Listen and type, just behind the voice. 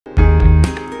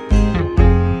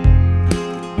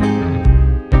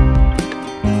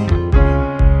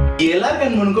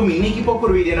அனைவருக்கும் இன்னைக்கு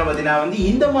போற வீடியோ என்ன பார்த்தீங்கன்னா வந்து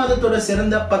இந்த மாதத்தோட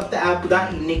சிறந்த 10 ஆப்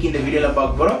தான் இன்னைக்கு இந்த வீடியோல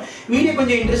பார்க்க போறோம். வீடியோ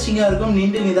கொஞ்சம் இன்ட்ரெஸ்டிங்கா இருக்கும்,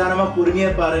 நின்று நிதானமா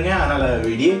பொறுமையா பாருங்க. அதனால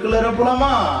வீடியோக்குள்ள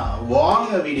போலாமா?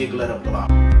 வாங்க வீடியோக்குள்ள போலாம்.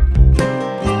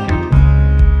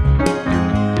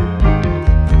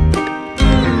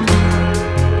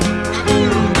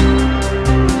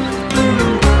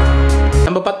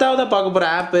 நம்ம 10வது பார்க்க போற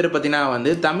ஆப் பேர் பார்த்தீங்கன்னா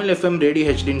வந்து தமிழ் FM ரேடியோ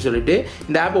ஹெச்டின்னு சொல்லிட்டு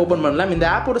இந்த ஆப் ஓப்பன் பண்ணலாம். இந்த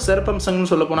ஆப்போட சிறப்பம்சங்கள்னு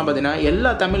சொல்ல போனால் பார்த்தீங்கன்னா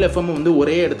எல்லா தமிழ் எஃப்எம் வந்து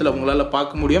ஒரே இடத்துல உங்களால்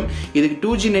பார்க்க முடியும். இதுக்கு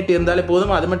 2G நெட் இருந்தாலே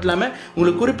போதும். அது மட்டும் இல்லாமல்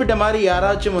உங்களுக்கு குறிப்பிட்ட மாதிரி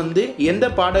யாராச்சும் வந்து எந்த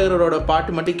பாடகரோட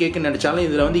பாட்டு மட்டும் கேட்க நினைச்சாலும்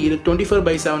இதில் வந்து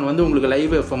 24/7 வந்து உங்களுக்கு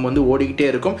லைவ் எஃப்எம் வந்து ஓடிக்கிட்டே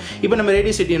இருக்கும். இப்போ நம்ம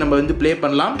ரேடியோ சிட்டி நம்ம வந்து ப்ளே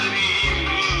பண்ணலாம்.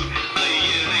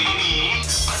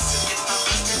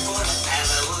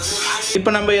 இப்போ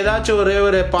நம்ம ஏதாச்சும்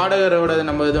ஒரு பாடகரோட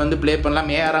நம்ம இது வந்து ப்ளே பண்ணலாம்.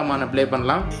 ஏஆர் ரஹ்மானை ப்ளே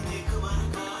பண்ணலாம்.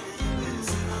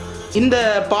 இந்த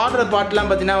பாடுற பாட்டுலாம்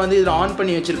பார்த்தீங்கன்னா வந்து இதில் ஆன்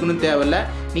பண்ணி வச்சிருக்கணும் தேவையில்ல.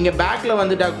 நீங்கள் பேக்கில்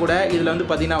வந்துட்டா கூட இதில் வந்து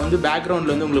பார்த்தீங்கன்னா வந்து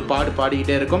பேக்ரவுண்டில் வந்து உங்களுக்கு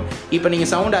பாடிக்கிட்டே இருக்கும். இப்போ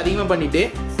நீங்கள் சவுண்ட் அதிகமாக பண்ணிவிட்டு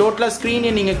டோட்டலாக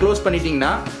ஸ்க்ரீனை நீங்கள் க்ளோஸ்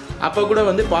பண்ணிட்டீங்கன்னா அப்போ கூட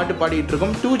வந்து பாட்டு பாடிட்டு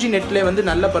இருக்கும். 2G நெட்லேயே வந்து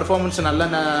நல்ல பர்ஃபார்மன்ஸ்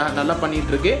நல்லா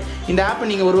பண்ணிட்டு இருக்கு. இந்த ஆப்பை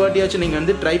நீங்கள் ஒரு வாட்டியாச்சும் நீங்கள்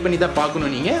வந்து ட்ரை பண்ணி தான்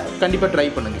பார்க்கணும். நீங்கள் கண்டிப்பாக ட்ரை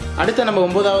பண்ணுங்கள். அடுத்து நம்ம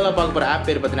 9வது பார்க்க போகிற ஆப்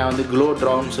பேர் பார்த்தீங்கன்னா வந்து க்ளோ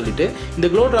ட்ராவ்னு சொல்லிட்டு இந்த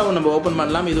க்ளோ ட்ராவை நம்ம ஓப்பன்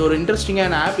பண்ணலாம். இது ஒரு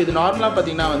இன்ட்ரெஸ்டிங்கான ஆப். இது நார்மலாக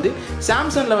பார்த்தீங்கன்னா வந்து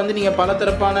சாம்சங்கில் வந்து நீங்கள் பல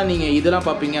தரப்பான நீங்கள் இதெல்லாம்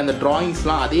பார்ப்பீங்க, அந்த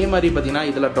ட்ராயிங்ஸ்லாம். அதே மாதிரி பார்த்தீங்கன்னா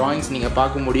இதில் ட்ராயிங்ஸ் நீங்கள்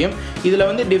பார்க்க முடியும். இதில்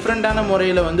வந்து டிஃப்ரெண்ட்டான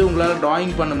முறையில் வந்து உங்களால்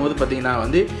ட்ராயிங் பண்ணும்போது பார்த்தீங்கன்னா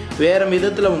வந்து வேறு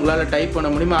விதத்தில் உங்களால் டைப் பண்ண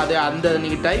முடியும். அந்த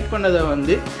நீங்கள் டைப் பண்ணதை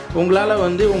வந்து உங்களால்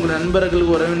வந்து உங்கள்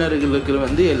நண்பர்களுக்கு உறவினர்களுக்கு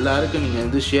வந்து எல்லாருக்கும் நீங்கள்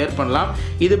வந்து ஷேர் பண்ணலாம்.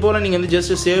 இது போல் நீங்கள் வந்து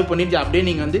ஜஸ்ட் சேவ் பண்ணிவிட்டு அப்படியே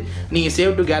நீங்கள்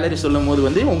சேவ் டு கேலரி சொல்லும் போது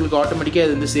வந்து உங்களுக்கு ஆட்டோமேட்டிக்காக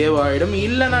அது வந்து சேவ் ஆகிடும்.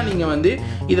 இல்லைனா நீங்கள் வந்து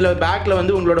இதில் பேக்கில்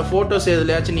வந்து உங்களோட ஃபோட்டோஸ்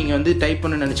எதுலையாச்சும் நீங்கள் வந்து டைப்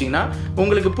பண்ண நினச்சிங்கன்னா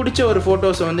உங்களுக்கு பிடிச்ச ஒரு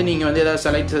ஃபோட்டோஸை வந்து நீங்கள் வந்து ஏதாவது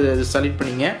செலக்ட்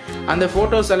பண்ணிங்க. அந்த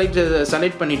ஃபோட்டோ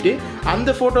செலக்ட் பண்ணிவிட்டு அந்த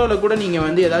ஃபோட்டோவில் கூட நீங்கள்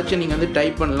வந்து ஏதாச்சும் நீங்கள் வந்து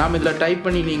டைப் பண்ணலாம். இதில் டைப்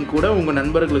பண்ணி நீங்கள் கூட உங்கள்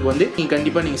நண்பர்களுக்கு வந்து நீங்கள்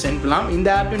கண்டிப்பாக நீங்கள் சென்ட் பண்ணலாம். இந்த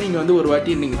ஆப்பை நீங்கள் வந்து ஒரு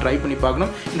வாட்டி நீங்கள் ட்ரை பண்ணி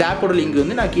பார்க்கணும். இந்த ஆப்போட லிங்க்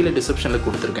வந்து நான் கீழே டிஸ்கிரிப்ஷனில்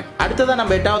கொடுத்துருக்கேன். அடுத்ததான்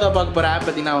நம்ம 8வது பார்க்க போகிற ஆப்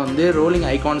பார்த்தீங்கன்னா வந்து ரோலிங்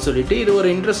ஐகான் சொல்லிட்டு இது ஒரு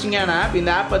இன்ட்ரெஸ்டிங்கான ஆப்.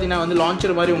 இந்த ஆப் பார்த்தீங்கன்னா வந்து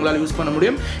லான்ச்சர் மாதிரி உங்களால் யூஸ் பண்ண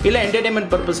முடியும், இல்லை என்டர்டைன்மெண்ட்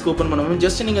பர்பஸ்க்கு ஓப்பன் பண்ண முடியும்.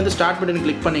 ஜஸ்ட் நீங்கள் வந்து ஸ்டார்ட் பட்டன்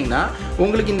கிளிக் பண்ணிங்கன்னா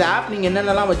உங்களுக்கு இந்த ஆப் நீங்கள்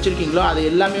என்னென்னலாம் வச்சிருக்கீங்களோ அது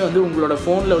எல்லாமே வந்து உங்களோட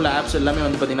ஃபோனில் உள்ள ஆப்ஸ் எல்லாமே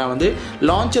வந்து பார்த்தீங்கன்னா வந்து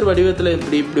லான்ச்சர் வடிவத்தில்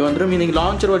இப்படி வந்துடும். நீங்கள்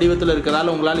லான்ச்சர் வடிவத்தில்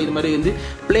இருக்கிறதால உங்களால் இது மாதிரி வந்து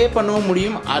ப்ளே பண்ணவும்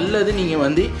முடியும். அல்லது நீங்கள்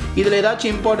வந்து இதில்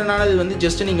ஏதாச்சும் இம்பார்ட்டண்டானது வந்து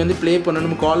ஜஸ்ட் நீங்கள் வந்து ப்ளே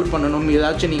பண்ணணும், கால் பண்ணணும்,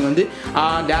 ஏதாச்சும் நீங்கள் வந்து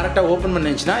டேரெக்டாக ஓப்பன்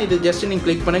பண்ணிச்சுன்னா இது ஜஸ்ட் நீங்கள்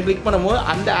கிளிக் பண்ணும்போது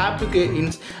அந்த ஆப்புக்கு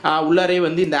உள்ளாரே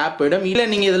வந்து இந்த ஆப் போயிடும். இல்லை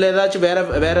நீங்கள் இதில் ஏதாச்சும்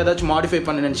வேறு ஏதாச்சும் மாடிஃபை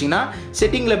பண்ண நினச்சிங்கன்னா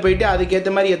செட்டிங்கில் போயிட்டு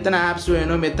அதுக்கேற்ற மாதிரி எத்தனை ஆப்ஸ்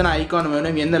வேணும், எத்தனை ஐகான்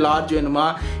வேணும், எந்த லார்ஜ் வேணுமா,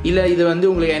 இல்லை இது வந்து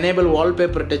உங்களுக்கு எனேபிள்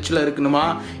வால்பேப்பர் டச்சில் இருக்கணுமா,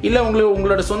 இல்லை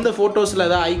உங்களோட சொந்த ஃபோட்டோஸில்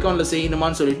ஏதாவது ஐகானில்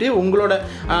செய்யணுமான்னு சொல்லிட்டு உங்களோட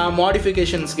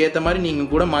மாடிஃபிகேஷன்ஸ்க்கு ஏற்ற மாதிரி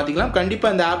நீங்கள் கூட மாற்றிக்கலாம்.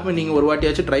 கண்டிப்பாக இந்த ஆப் நீங்கள் ஒரு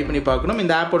வாட்டியாச்சும் ட்ரை பண்ணி பார்க்கணும்.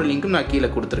 இந்த ஆப்போட லிங்க்கும் நான் கீழே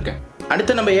கொடுத்துருக்கேன்.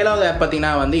 அடுத்து நம்ம 7வது ஆப் பார்த்தீங்கன்னா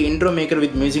வந்து இன்ட்ரோ மேக்கர்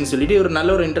வித் மியூசிக் சொல்லிட்டு ஒரு நல்ல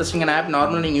ஒரு இன்ட்ரெஸ்டிங்கான ஆப்.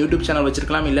 நார்மலாக நீங்கள் யூடியூப் சேனல்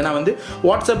வச்சிருக்கலாம், இல்லைனா வந்து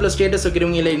வாட்ஸ்அப்பில் ஸ்டேட்டஸ்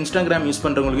வைக்கிறவங்க, இல்லை இன்ஸ்டாகிராம் யூஸ்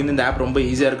பண்ணுறவங்களுக்கு இந்த ஆப் ரொம்ப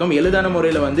ஈஸியாக இருக்கும். எளிதான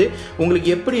முறையில் வந்து உங்களுக்கு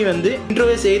எப்படி வந்து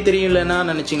இன்ட்ரோவே செய்ய தெரியலன்னா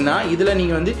நினச்சிங்கன்னா இதில்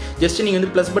நீங்கள் வந்து ஜஸ்ட் நீங்கள்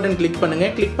வந்து ப்ளஸ் பட்டன் கிளிக்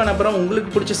பண்ணுங்கள். கிளிக் பண்ண அப்புறம்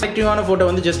உங்களுக்கு பிடிச்ச செலக்டிவான ஃபோட்டோ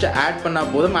வந்து ஜஸ்ட் ஆட்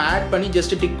பண்ணால் போதும். ஆட் பண்ணி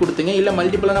ஜஸ்ட் டிக் கொடுத்துங்க. இல்லை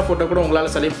மல்டிபிளான ஃபோட்டோ கூட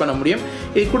உங்களால் செலக்ட் பண்ண முடியும்.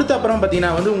 இது கொடுத்த அப்புறம்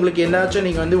பார்த்தீங்கன்னா வந்து உங்களுக்கு ஏதாச்சும்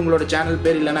நீங்கள் வந்து உங்களோட சேனல்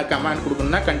பேர் இல்லைனா கமெண்ட்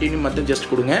கொடுக்கணும்னா கண்டினியூ மட்டும் ஜஸ்ட்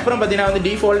கொடுங்க. அப்புறம் பார்த்தீங்கன்னா வந்து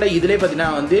டிஃபால்ட்டாக இதிலே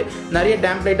பார்த்தீங்கன்னா வந்து நிறைய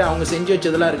டெம்ப்ளேட் அவங்க செஞ்சு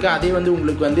வச்சதெல்லாம் இருக்குது. அதே வந்து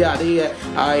உங்களுக்கு வந்து அதே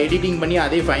எடிட்டிங் பண்ணி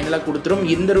அதே ஃபைனலாக கொடுத்துரும்.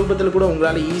 இந்த ரூபத்தில் கூட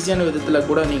உங்களால் ஈஸியான விதத்தில்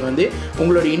கூட நீங்கள் வந்து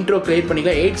உங்களோட இன்ட்ரோ கிரியேட்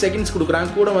பண்ணிக்கலாம். 8 செகண்ட்ஸ் கொடுக்குறாங்க.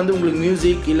 கூட வந்து உங்களுக்கு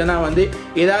மியூசிக் இல்லைனா வந்து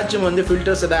ஏதாச்சும் வந்து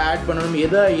ஃபில்டர்ஸ் எதாவது ஆட் பண்ணணும்,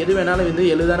 எது வேணாலும் வந்து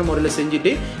எளிதான முறையில்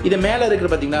செஞ்சுட்டு இதை மேலே இருக்கிற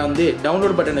பார்த்தீங்கன்னா வந்து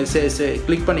டவுன்லோட் பட்டனை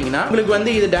கிளிக் பண்ணிங்கன்னா உங்களுக்கு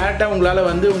வந்து இது டேரெக்டாக உங்களால்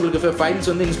வந்து உங்களுக்கு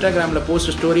ஃபைல்ஸ் வந்து இன்ஸ்டாகிராமில்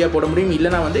போஸ்ட் ஸ்டோரியாக போட முடியும்.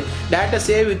 இல்லைனா வந்து data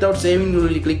save without saving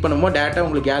click பண்ணும்போது டேட்டா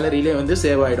உங்களுக்கு கேலரியிலே வந்து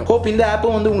சேவ் ஆகிடும். ஹோப் இந்த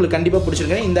ஆப்பும் வந்து உங்களுக்கு கண்டிப்பாக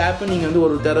பிடிச்சிருக்கேன். இந்த ஆப்பை நீங்கள் வந்து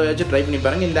ஒரு தடவையாச்சும் ட்ரை பண்ணி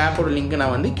பாருங்க. இந்த ஆப்போட லிங்க்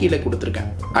நான் வந்து கீழே கொடுத்துருக்கேன்.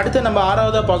 அடுத்து நம்ம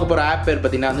 6வதாக பார்க்க போகிற ஆப் பேர்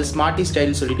பார்த்தீங்கன்னா வந்து ஸ்மார்ட்டி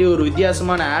ஸ்டைல் சொல்லிட்டு ஒரு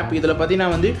வித்தியாசமான ஆப். இதில் பார்த்தீங்கன்னா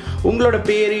வந்து உங்களோட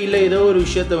பேர் இல்லை ஏதோ ஒரு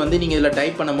விஷயத்தை வந்து நீங்கள் இதில்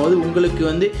டைப் பண்ணும்போது உங்களுக்கு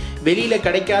வந்து வெளியில்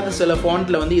கிடைக்காத சில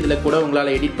ஃபாண்ட்டில் வந்து இதில் கூட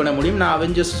உங்களால் எடிட் பண்ண முடியும். நான்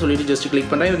அவெஞ்சர்ஸ் சொல்லிட்டு ஜஸ்ட் கிளிக்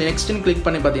பண்ணுறேன். இது நெக்ஸ்ட்னு கிளிக்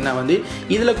பண்ணி பார்த்தீங்கன்னா வந்து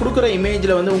இதில் கொடுக்குற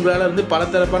இமேஜில் வந்து உங்களால் வந்து பல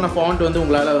தரப்பான ஃபாண்ட் வந்து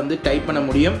உங்களால் வந்து டைப் பண்ண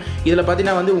முடியும். இதில்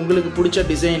பார்த்தீங்கன்னா வந்து உங்களுக்கு பிடிச்ச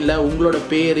டிசைனில் உங்களோட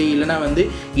பேர் இல்லைனா வந்து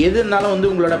எது இதனால வந்து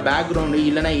உங்களோட பேக்ரவுண்டு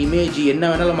இல்லைனா இமேஜ் என்ன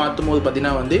வேணாலும் மாற்றும் போது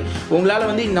பார்த்தீங்கன்னா வந்து உங்களால்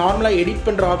வந்து நார்மலாக எடிட்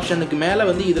பண்ணுற ஆப்ஷனுக்கு மேலே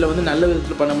வந்து இதில் வந்து நல்ல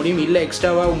விதத்தில் பண்ண முடியும். இல்லை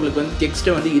எக்ஸ்ட்ராவாக உங்களுக்கு வந்து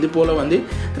டெக்ஸ்ட்டை வந்து இது போல் வந்து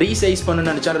ரீசைஸ் பண்ண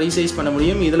நினச்சா ரீசைஸ் பண்ண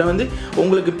முடியும். இதில் வந்து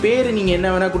உங்களுக்கு பேர் நீங்கள் என்ன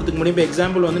வேணால் கொடுத்துக்க முடியும். இப்போ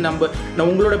எக்ஸாம்பிள் வந்து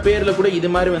உங்களோட பேரில் கூட இது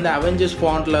மாதிரி வந்து அவெஞ்சர்ஸ்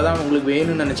ஃபாண்ட்டில் தான் உங்களுக்கு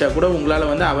வேணும்னு நினச்சா கூட உங்களால்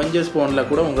வந்து அவெஞ்சர்ஸ் ஃபாண்ட்டில்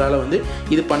கூட உங்களால் வந்து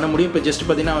இது பண்ண முடியும். இப்போ ஜஸ்ட்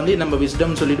பார்த்தீங்கன்னா வந்து நம்ம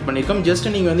விஸ்டம் சொல்லிட்டு பண்ணியிருக்கோம். ஜஸ்ட்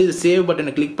நீங்கள் வந்து இது சேவ்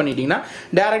பட்டனை கிளிக் பண்ணிட்டீங்கன்னா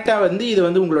டேரெக்டாக வந்து இது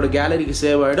வந்து உங்களோட கேலரிக்கு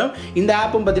சேவ் ஆகிடும். இந்த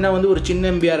ஆப்பும் பார்த்தீங்கன்னா வந்து ஒரு சின்ன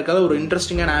எம்பியாக இருக்காத ஒரு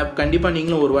இன்ட்ரெஸ்டிங்கான ஆப். கண்டிப்பாக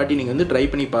நீங்களும் ஒரு வாட்டி நீங்கள் வந்து ட்ரை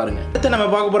பண்ணி பாருங்கள். அடுத்து நம்ம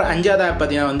பார்க்க போகிற 5வது ஆப்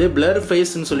பார்த்தீங்கன்னா வந்து பிளர்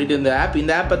ஃபேஸ்ன்னு சொல்லிட்டு இந்த ஆப்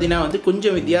பார்த்தீங்கன்னா வந்து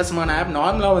கொஞ்சம் வித்தியாசமான ஆப்.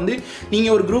 நார்மலாக வந்து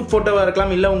நீங்கள் ஒரு குரூப் ஃபோட்டோவாக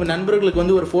இருக்கலாம், இல்லை உங்கள் நண்பர்களுக்கு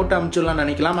வந்து ஒரு ஃபோட்டோ அனுப்பிச்சிடலாம்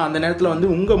நினைக்கலாம். அந்த நேரத்தில் வந்து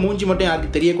உங்கள் மூஞ்சி மட்டும்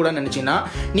யாருக்கு தெரியக்கூடாதுன்னு நினச்சிங்கன்னா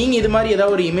நீங்கள் இது மாதிரி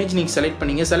ஏதாவது ஒரு இமேஜ் நீங்கள் செலக்ட்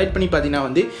பண்ணி பார்த்தீங்கன்னா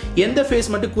வந்து எந்த ஃபேஸ்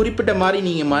மட்டும் குறிப்பிட்ட மாதிரி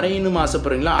நீங்கள் மறையணும்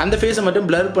ஆசைப்படுறீங்களோ அந்த ஃபேஸை மட்டும்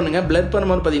பிளர் பண்ணுங்கள். பிளர்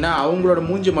பண்ணும்போது பார்த்தீங்கன்னா அவங்களோட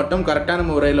மூஞ்சி மட்டும் கரெக்டான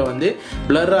முறையில் வந்து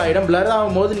பிளர் ஆகிடும். பிளர்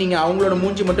ஆகும்போது நீங்கள் அவங்களோட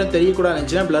மூஞ்சி மட்டும் தெரியக்கூடாது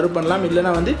நினச்சினா பிளர் பண்ணலாம்.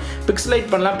 இல்லைனா வந்து பிக்சலைட்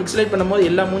பண்ணலாம். பிக்சலைட் பண்ணும்போது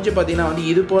எல்லா மூஞ்சி பார்த்தீங்கன்னா வந்து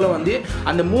இது போல் வந்து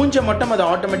அந்த மூஞ்சை மட்டும் அது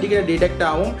ஆட்டோமேட்டிக்காக டிடெக்ட்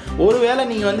ஆகும். ஒருவேளை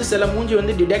நீங்கள் வந்து சில மூஞ்சி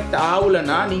வந்து டிடெக்ட்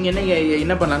ஆகலைன்னா நீங்கள்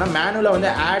என்ன பண்ணலாம்னா மேனுவலாக வந்து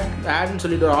ஆட்னு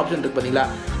சொல்லிட்டு ஒரு ஆப்ஷன் இருக்குது பார்த்தீங்களா,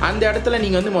 அந்த இடத்துல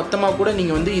நீங்கள் வந்து மொத்தமாக கூட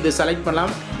நீங்கள் வந்து இதை செலக்ட்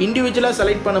பண்ணலாம். இண்டிவிஜுவலாக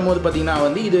செலக்ட் பண்ணும்போது பார்த்தீங்கன்னா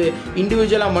வந்து இது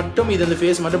இண்டிவிஜுவலாக மட்டும் இது அந்த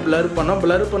ஃபேஸ் மட்டும் பிளர்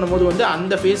பண்ணும்போது வந்து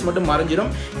அந்த ஃபேஸ் மட்டும்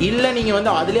மறைஞ்சிடும். இல்லை நீங்கள்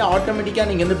வந்து அதிலே ஆட்டோமேட்டிக்காக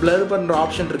நீங்கள் வந்து பிளர் பண்ணுற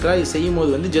ஆப்ஷன் இருக்கா, இது செய்யும் போது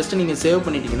வந்து ஜஸ்ட் நீங்கள் சேவ்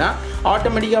பண்ணிட்டீங்கன்னா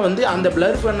ஆட்டோமேட்டிக்காக வந்து அந்த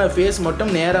பிளர் பண்ண ஃபேஸ்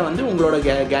மட்டும் நேராக வந்து உங்களோட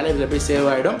கேலரியில் போய் சேவ்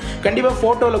ஆகிடும். கண்டிப்பாக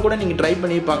ஃபோட்டோவில் கூட நீங்கள் ட்ரை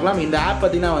பண்ணி பார்க்கலாம். இந்த ஆப்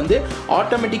பார்த்தீங்கன்னா வந்து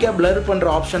ஆட்டோமேட்டிக்காக பிளர் பண்ணுற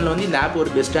ஆப்ஷனில் வந்து இந்த ஆப்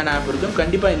ஒரு பெஸ்ட்டான ஆப் இருக்கும்.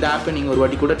 கண்டிப்பாக இந்த ஆப்பை நீங்கள் ஒரு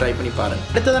வாட்டி கூட ட்ரை பண்ணி பாருங்கள்.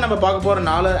 அடுத்ததான் நம்ம பார்க்க போகிற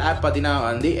 4வது ஆப் பார்த்தீங்கன்னா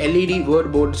வந்து LED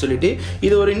வேர்ட் போர்டு சொல்லிட்டு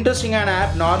இது ஒரு இன்ட்ரெஸ்டிங்கான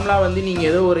ஆப். நார்மலாக வந்து நீங்கள்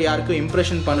ஏதோ ஒரு யாருக்கும்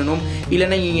இம்ப்ரெஷன் பண்ணணும்,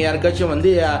 இல்லைன்னா நீங்கள் யாருக்காச்சும் வந்து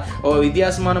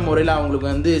வித்தியாசமான முறையில் அவங்களுக்கு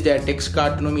வந்து டெக்ஸ்ட்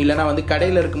காட்டணும், இல்லைனா வந்து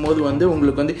கடையில் இருக்கும்போது வந்து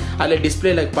உங்களுக்கு வந்து அதில்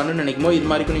டிஸ்பிளேல பண்ணணும்னு நினைக்கும்போது இது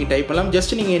மாதிரி நீங்கள் டைப் பண்ணலாம்.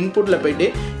 ஜஸ்ட் நீங்கள் இன்புட்டில் போய்ட்டு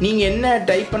நீங்கள் என்ன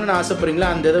டைப் பண்ணணும்னு ஆசைப்படுறீங்களோ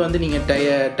அந்த இதை வந்து நீங்கள்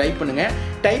டைப் பண்ணுங்கள்.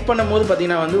 டைப் பண்ணும்போது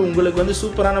பார்த்தீங்கன்னா வந்து உங்களுக்கு வந்து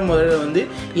சூப்பரான முறையில் வந்து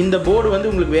இந்த போர்டு வந்து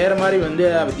உங்களுக்கு வேறு மாதிரி வந்து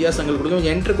வித்தியாசங்கள் கொடுக்கும்.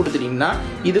 என்ட்ரு கொடுத்துட்டீங்கன்னா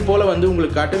இது போல் வந்து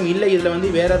உங்களுக்கு காட்டும். இல்லை இதில் வந்து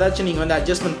வேறு ஏதாச்சும் நீங்கள் வந்து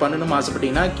அட்ஜஸ்ட்மெண்ட் பண்ணணும்னு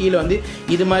ஆசைப்பட்டீங்கன்னா கீழே வந்து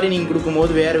இது மாதிரி நீங்கள்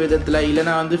கொடுக்கும்போது வேறு விதத்தில்,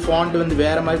 இல்லைனா வந்து ஃபாண்ட் வந்து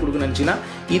வேறு மாதிரி கொடுக்கணும்னு நினச்சிங்கன்னா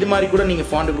இது மாதிரி கூட நீங்கள்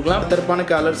ஃபாண்ட் கொடுக்கலாம். தரப்பான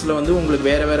கலர்ஸில் வந்து உங்களுக்கு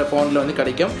வேறு ஃபாண்டில் வந்து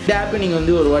கிடைக்கும். இந்த ஆப்பை நீங்கள்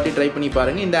வந்து ஒரு வாட்டி ட்ரை பண்ணி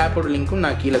பாருங்கள். இந்த ஆப்போட லிங்க்கும்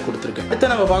நான் கீழே கொடுத்துருக்கேன்.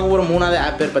 அடுத்து நம்ம பார்க்க போகிற 3வது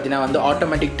ஆப் பேர் பார்த்தீங்கன்னா வந்து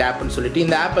ஆட்டோமேட்டிக் டேப்னு சொல்லிட்டு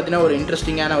இந்த ஆப் பார்த்தீங்கன்னா ஒரு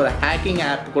இன்ட்ரெஸ்டிங்கான ஒரு ஹேக்கிங்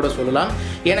ஆப் கூட சொல்லலாம்.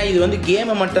 ஏன்னா இது வந்து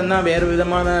கேமை மட்டும்தான் வேறு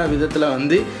விதமான விதத்தில்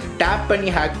வந்து டேப் பண்ணி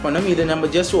ஹேக் பண்ணும். இதை நம்ம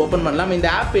ஜஸ்ட் ஓப்பன் பண்ணலாம். இந்த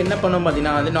ஆப் என்ன பண்ணும்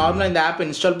பார்த்தீங்கன்னா வந்து நார்மலாக இந்த ஆப்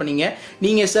இன்ஸ்டால் பண்ணிங்க.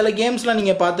 நீங்கள் சில கேம்ஸ்லாம்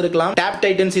நீங்கள் பார்த்துருக்கலாம், டேப்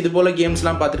டைட்டன்ஸ் இது போல்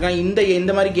கேம்ஸ்லாம் பார்த்துருக்கலாம்.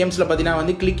 இந்த மாதிரி கேம்ஸில் பார்த்தீங்கன்னா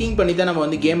வந்து கிளிக்கிங் பண்ணி தான் நம்ம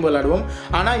வந்து கேம் விளையாடுவோம்.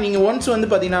 ஆனால் நீங்கள் ஒன்ஸ் வந்து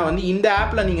பார்த்தீங்கன்னா வந்து இந்த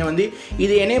ஆப்பில் நீங்கள் வந்து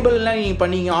இது எனேபிள்லாம் நீங்கள்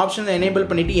பண்ணீங்க, ஆப்ஷனை எனேபிள்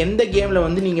பண்ணிவிட்டு எந்த கேமில்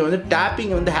வந்து நீங்கள் வந்து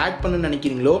டேப்பிங்கை வந்து ஹேக் பண்ணணும்னு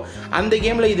நினைக்கிறீங்களோ அந்த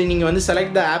கேமில் இது நீங்கள் வந்து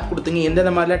செலக்ட் த ஆப் கொடுத்துங்க.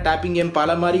 எந்தெந்த மாதிரிலாம் டேப்பிங் கேம்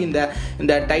பல மாதிரி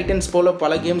இந்த டைட்டன்ஸ் போல் பல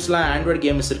கேம்ஸ்லாம் ஆண்ட்ராய்ட்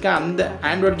கேம்ஸ் இருக்குது. அந்த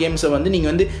ஆண்ட்ராய்ட் கேம்ஸை வந்து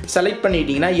நீங்கள் வந்து செலக்ட்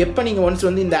பண்ணிட்டீங்கன்னா எப்போ நீங்கள் ஒன்ஸ்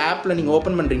வந்து இந்த ஆப்பில் நீங்கள்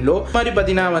ஓப்பன் பண்ணுறீங்களோ மாதிரி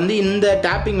பார்த்தீங்கன்னா வந்து இந்த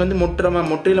டேப்பிங் வந்து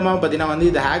முற்றிலுமாக பார்த்தீங்கன்னா வந்து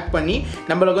இதை ஹேக் பண்ணி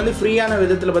நம்மளுக்கு வந்து ஃப்ரீயான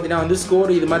விதத்தில் பார்த்தீங்கன்னா வந்து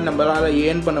ஸ்கோர் இது மாதிரி நம்மளால்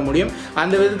ஏர்ன் பண்ண முடியும்.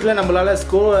 அந்த விதத்தில் நம்மளால்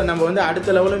ஸ்கோர் நம்ம வந்து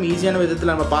அடுத்த லெவலும் ஈஸியான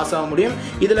விதத்தில் நம்ம பாஸ் ஆக முடியும்.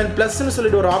 இதில் ப்ளஸ்ன்னு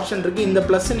சொல்லிட்டு ஒரு ஆப்ஷன் இருக்குது. இந்த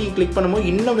ப்ளஸ் நீங்கள் கிளிக் பண்ணும்போது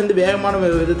இன்னும் வந்து வேகமான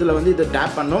விதத்தில் வந்து இதை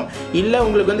டேப் பண்ணணும். இல்லை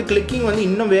உங்களுக்கு வந்து கிளிக்கிங் வந்து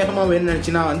இன்னும் வேகமாக வேணும்னு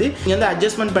நினச்சின்னா வந்து நீங்கள் வந்து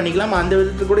அட்ஜஸ்ட்மெண்ட் பண்ணிக்கலாம். அந்த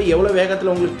விதத்தில் கூட எவ்வளோ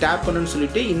வேகத்தில் உங்களுக்கு டேப் பண்ணணும்னு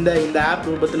சொல்லிட்டு இந்த ஆப்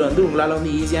ரூபத்தில் வந்து உங்களால்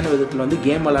வந்து ஈஸியான விதத்தில் வந்து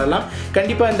கேம் விளையாடலாம்.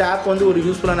 கண்டிப்பாக இந்த ஆப் வந்து ஒரு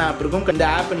யூஸ்ஃபுல்லான ஆப் இருக்கும். இந்த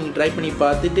ஆப்பை நீங்கள் ட்ரை பண்ணி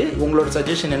பார்த்துட்டு உங்களோட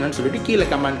சஜஷன் என்னன்னு சொல்லிட்டு கீழே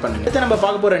கமெண்ட் பண்ணுங்கள். அடுத்து நம்ம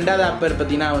பார்க்க போகிற 2வது ஆப்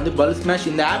பார்த்தீங்கன்னா வந்து பல்க் ஸ்மாஷ்.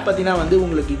 இந்த ஆப் பார்த்தீங்கன்னா வந்து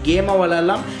உங்களுக்கு கேமாக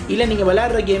விளையாடலாம், இல்லை நீங்கள்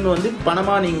விளையாடுற கேம் வந்து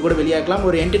பணமாக நீங்கள் கூட வெளியாக்கலாம்.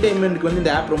 ஒரு என்டர்டைன்மெண்ட்டுக்கு வந்து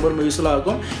இந்த ஆப் ரொம்ப யூஸ்ஃபுல்லாக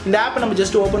இருக்கும். இந்த ஆப்பை நம்ம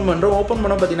ஜஸ்ட் ஓப்பன் பண்ணுறோம். ஓப்பன்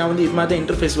பண்ணோம் பார்த்தீங்கன்னா வந்து இது மாதிரி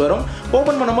இன்டர்ஃபேஸ் வரும்.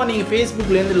 ஓப்பன் பண்ணும்போது நீங்கள்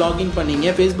ஃபேஸ்புக்லேருந்து லாகின் பண்ணீங்க.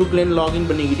 ஃபேஸ்புக்லேருந்து லாகின்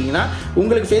பண்ணிக்கிட்டீங்கன்னா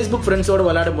உங்களுக்கு ஃபேஸ்புக் ஃப்ரெண்ட்ஸோடு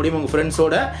விளையாட முடியும், உங்கள்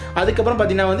ஃப்ரெண்ட்ஸோட. அதுக்கப்புறம்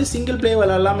பார்த்தீங்கன்னா வந்து சிங்கிள் பிளே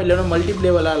விளையாடலாம், இல்லைன்னா மல்டி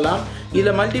பிளே விளையாடலாம்.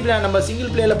 இதில் மல்டிப்ளே நம்ம சிங்கிள்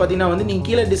பிளேயில் பார்த்தீங்கன்னா வந்து நீங்கள்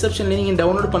கீழே டிஸ்கிரிப்ஷனில் நீங்கள்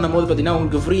டவுன்லோட் பண்ணும்போது பார்த்தீங்கன்னா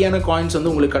உங்களுக்கு ஃப்ரீயான காயின்ஸ் வந்து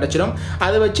உங்களுக்கு கிடச்சிடும்.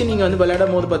 அதை வச்சு நீங்கள் வந்து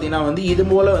விளையாடும் போது பார்த்தீங்கன்னா வந்து இது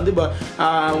போல் வந்து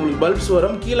உங்களுக்கு பல்ப்ஸ்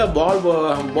வரும், கீழே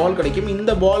பால் கிடைக்கும்.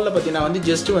 இந்த பாலில் பார்த்தீங்கன்னா வந்து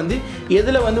ஜஸ்ட் வந்து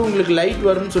எதில் வந்து உங்களுக்கு லைட்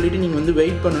வரும்னு சொல்லிட்டு நீங்கள் வந்து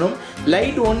வெயிட் பண்ணணும்.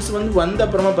 லைட் ஒன்ஸ் வந்து வந்த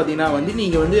அப்புறமா பார்த்தீங்கன்னா வந்து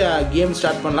நீங்கள் வந்து கேம்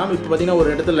ஸ்டார்ட் பண்ணலாம். இப்போ பார்த்தீங்கன்னா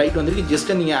ஒரு இடத்துல லைட் வந்துருக்கு,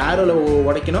 ஜஸ்ட்டு நீங்கள் ஆரோவில்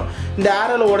உடைக்கணும். இந்த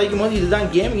ஆரோவில் உடைக்கும் போது இதுதான்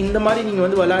கேம். இந்த மாதிரி நீங்கள்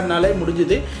வந்து விளையாடினாலே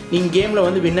முடிஞ்சுது, நீங்கள் கேமில்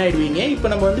வந்து வின் ஆகிடுவீங்க. இப்போ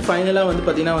நம்ம வந்து ஃபைனலாக வந்து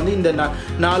பார்த்தீங்கன்னா வந்து இந்த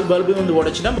 4 பல்பு வந்து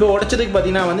உடைச்சிட்டோம். இப்போ உடைச்சதுக்கு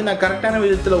பார்த்தீங்கன்னா வந்து நான் கரெக்டான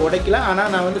விதத்தில் உடைக்கல,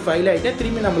 ஆனால் நான் வந்து ஃபைல் ஆகிட்டேன்.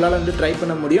 திரும்பி நம்மளால் வந்து ட்ரை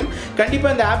பண்ண முடியும்.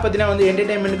 கண்டிப்பாக இந்த ஆப் பார்த்தீங்கன்னா வந்து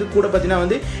என்டர்டைன்மெண்ட்டுக்கு கூட பார்த்தீங்கன்னா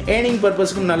வந்து ஏர்னிங்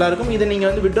பர்பஸ்க்கும் நல்லாயிருக்கும். இதை நீங்கள்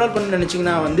வந்து விட்ரால் பண்ண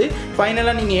நினச்சிங்கன்னா வந்து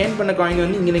ஃபைனலாக நீங்கள் ஏர்ன் பண்ண காயின்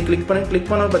வந்து இங்கே கிளிக்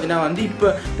பண்ண பார்த்தீங்கன்னா வந்து இப்போ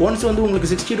ஒன்ஸ் வந்து உங்களுக்கு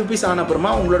 60 rupees ஆன அப்புறமா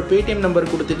உங்களோட பேடிஎம் நம்பர்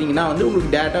கொடுத்துட்டிங்கன்னா வந்து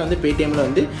உங்களுக்கு டேட்டா வந்து பேடிஎம்ல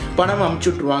வந்து பணம் அமுச்சு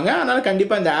விட்ருவாங்க. அதனால்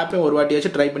கண்டிப்பாக இந்த ஆப்பை ஒரு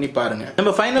வாட்டியாச்சும் ட்ரை பண்ணி பாருங்க.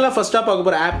 நம்ம ஃபைனலாக ஃபர்ஸ்ட்டாக பார்க்க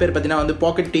போகிற ஆப் பேர் பார்த்தீங்கன்னா வந்து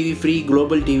பாக்கெட் டிவி ஃப்ரீ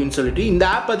குளோபல் டிவின்னு சொல்லிட்டு இந்த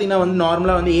ஆப் பார்த்தீங்கன்னா வந்து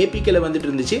நார்மலாக வந்து ஏபிகேல வந்துட்டு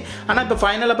இருந்துச்சு. ஆனால் இப்போ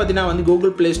ஃபைனலாக பார்த்தீங்கன்னா வந்து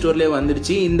கூகுள் பிளே ஸ்டோர்லேயே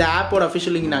வந்துருச்சு. இந்த ஆப்போட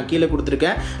அஃபிஷியல் லிங்க் நான் கீழே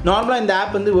கொடுத்துருக்கேன். நார்மலாக இந்த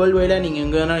ஆப் வந்து வேர்ல்டு வைடாக நீங்கள்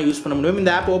எங்கே வேணாலும் யூஸ் பண்ண முடியும்.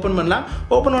 இந்த ஆப் ஓப்பன் பண்ணலாம்.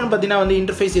 ஓப்பன் பண்ண பார்த்தீங்கன்னா வந்து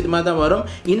இன்டர்ஃபேஸ் இது மாதிரி தான் வரும்.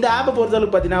 இந்த ஆப்பை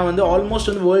பொறுத்தளவுக்கு பார்த்தீங்கன்னா வந்து ஆல்மோஸ்ட்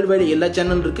வந்து வேர்ல்டு வைடு எல்லா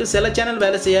சேனல் இருக்குது. சில சேனல்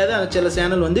வேலை செய்யாது, அந்த சில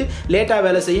சேனல் வந்து லேட்டாக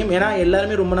வேலை செய்யும். ஏன்னா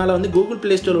எல்லாருமே ரொம்ப நாளாக வந்து கூகுள்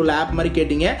பிளே ஸ்டோர் உள்ள ஆப் மாதிரி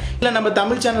கேட்டிங்க. இல்லை நம்ம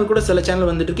தமிழ் சேனல் கூட சில சேனல்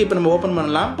வந்துட்டு இருக்கு. இப்போ நம்ம ஓப்பன்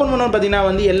பண்ணலாம். ஓப்பன் பண்ணோம் பார்த்தீங்கன்னா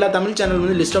வந்து எல்லா தமிழ் சேனல்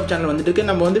வந்து லிஸ்ட் ஆஃப் சேனல் வந்துட்டு இருக்கு.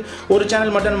 நம்ம வந்து ஒரு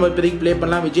சேனல் மட்டும் நம்ம இப்போதைக்கு ப்ளே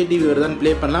பண்ணலாம். விஜய் டிவி வருதான்னு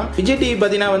ப்ளே பண்ணலாம். விஜய் டிவி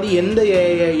பார்த்தீங்கன்னா வந்து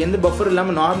எந்த பஃபர்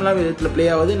இல்லாமல் நார்மலாக விதத்தில் ப்ளே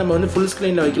ஆகுது. நம்ம வந்து ஃபுல்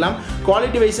ஸ்க்ரீனில் வைக்கலாம்.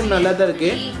 குவாலிட்டி வைஸும் நல்லா தான்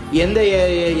இருக்குது.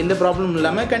 எந்த ப்ராப்ளமும்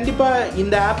இல்லாமல் கண்டிப்பாக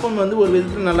இந்த ஆப்பும் வந்து ஒரு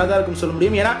விதத்தில் நல்லா தான் இருக்குன்னு சொல்ல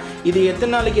முடியும். ஏன்னா இது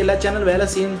எத்தனை நாளைக்கு எல்லா சேனல் வேலை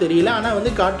செய்யணும்னு தெரியல, ஆனால்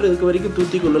வந்து காட்டுறதுக்கு வரைக்கும்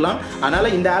தூத்தி கொள்ளலாம்.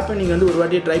 அதனால் இந்த ஆப்பை நீங்கள் வந்து ஒரு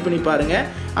வாட்டியை ட்ரை பண்ணி பாருங்கள்.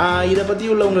 இதை பற்றி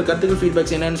உள்ள உங்கள் கருத்துக்கள்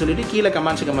ஃபீட்பேக்ஸ் என்னன்னு சொல்லிட்டு கீழே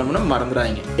கமெண்ட் பண்ண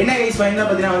மறந்துடாதீங்க. என்ன கைஸ் ஃபைனலாக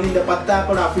பார்த்தீங்கன்னா வந்து இந்த 10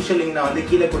 ஆப்போட அஃபிஷியல் லிங்க் நான் வந்து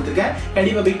கீழே கொடுத்துருக்கேன்.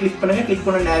 கண்டிப்பாக போய் கிளிக் பண்ணுங்கள். கிளிக்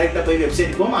பண்ண டேரெக்டாக போய்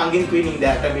வெப்சைட் போகும். அங்கேயும் போய் நீங்கள்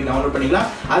டேரெக்டாக போய் டவுன்லோட் பண்ணிக்கலாம்.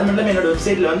 அது மட்டும் என்னோட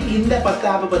வெப்சைட்டில் வந்து இந்த 10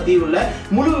 ஆப்பை பற்றி உள்ள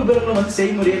முழு விவரங்களும் வந்து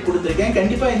செய்முறையை கொடுத்துருக்கேன்.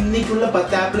 கண்டிப்பாக இன்னைக்கு உள்ள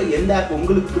 10 ஆப்பில் எந்த ஆப்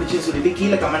உங்களுக்கு பிடிச்சுன்னு சொல்லிட்டு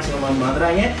கீழே கமெண்ட்ஸ்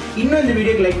மறந்துறாங்க. இன்னும் இந்த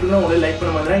வீடியோக்கு லைக் பண்ணணும், உங்களுக்கு லைக்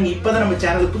பண்ண மறந்துறாங்க. இப்போ தான் நம்ம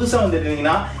சேனல் புதுசாக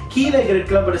வந்துருந்தீங்கன்னா கீழே ரெட்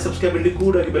கலர் பட்டன் சப்ஸ்கிரைப் பண்ணிட்டு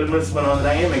கூட பெல் பட்டன் பண்ண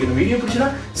வந்துறாங்க. எனக்கு இந்த வீடியோ பிடிச்சா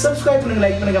சப்ஸ்கிரைப் பண்ணுங்க,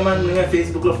 லைக் பண்ணுங்க, கமெண்ட் பண்ணுங்க.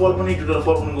 Facebookல ஃபாலோ பண்ணி, ட்விட்டர்ல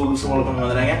ஃபாலோ பண்ணுங்க, கூகுள்ல ஃபாலோ பண்ண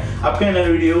வந்துறாங்க. அப்போ என்ன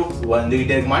வீடியோ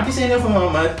வந்துகிட்டே இருக்கு. மாட்டி சைன் ஆஃப்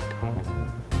முகமது.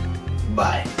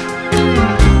 பாய்.